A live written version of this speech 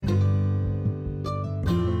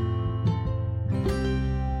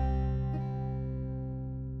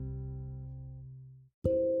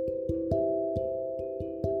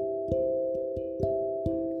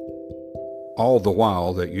all the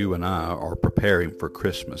while that you and I are preparing for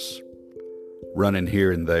Christmas, running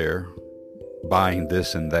here and there, buying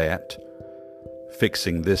this and that,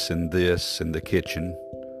 fixing this and this in the kitchen,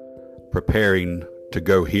 preparing to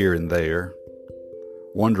go here and there,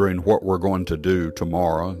 wondering what we're going to do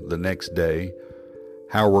tomorrow, the next day,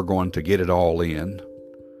 how we're going to get it all in.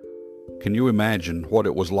 Can you imagine what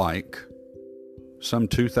it was like some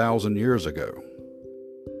 2,000 years ago?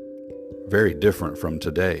 Very different from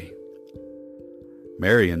today.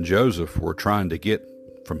 Mary and Joseph were trying to get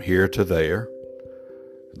from here to there.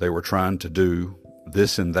 They were trying to do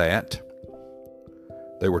this and that.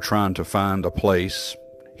 They were trying to find a place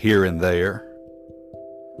here and there.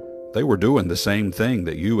 They were doing the same thing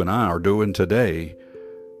that you and I are doing today,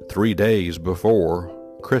 3 days before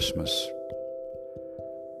Christmas.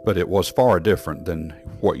 But it was far different than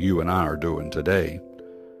what you and I are doing today.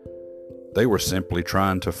 They were simply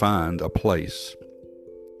trying to find a place.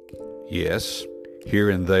 Yes,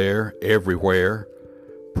 here and there, everywhere,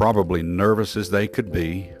 probably nervous as they could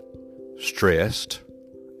be, stressed,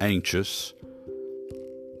 anxious,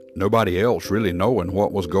 nobody else really knowing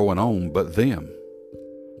what was going on but them.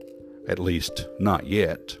 At least, not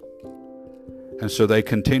yet. And so they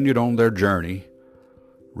continued on their journey,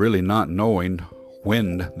 really not knowing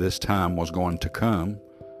when this time was going to come,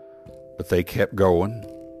 but they kept going.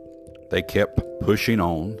 They kept pushing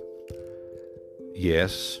on.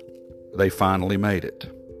 Yes, they finally made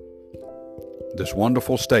it. This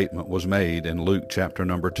wonderful statement was made in Luke chapter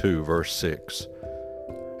number 2, verse 6.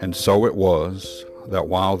 And so it was that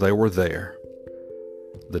while they were there,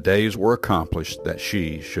 the days were accomplished that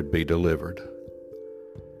she should be delivered.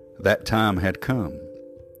 That time had come.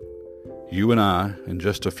 You and I, in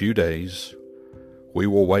just a few days, we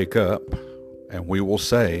will wake up and we will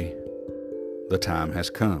say, the time has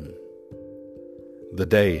come. The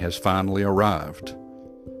day has finally arrived.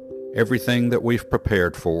 Everything that we've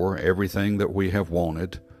prepared for, everything that we have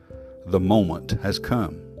wanted, the moment has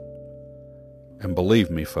come. And believe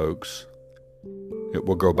me, folks, it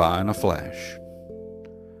will go by in a flash.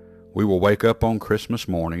 We will wake up on Christmas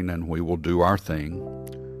morning and we will do our thing.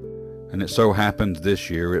 And it so happens this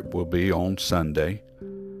year it will be on Sunday.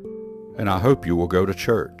 And I hope you will go to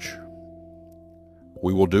church.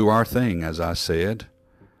 We will do our thing, as I said.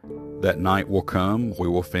 That night will come, we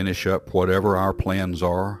will finish up whatever our plans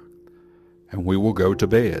are, and we will go to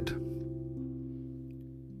bed.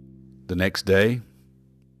 The next day,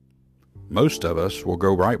 most of us will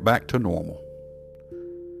go right back to normal,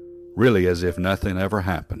 really as if nothing ever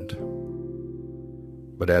happened.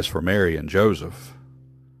 But as for Mary and Joseph,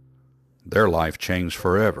 their life changed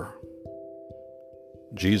forever.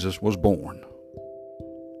 Jesus was born.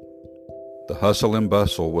 The hustle and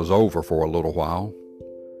bustle was over for a little while.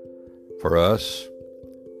 For us,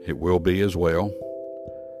 it will be as well,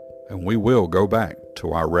 and we will go back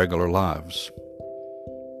to our regular lives,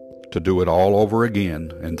 to do it all over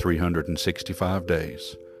again in 365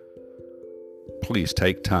 days. Please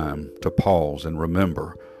take time to pause and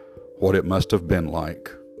remember what it must have been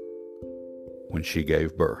like when she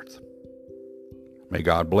gave birth. May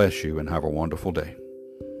God bless you and have a wonderful day.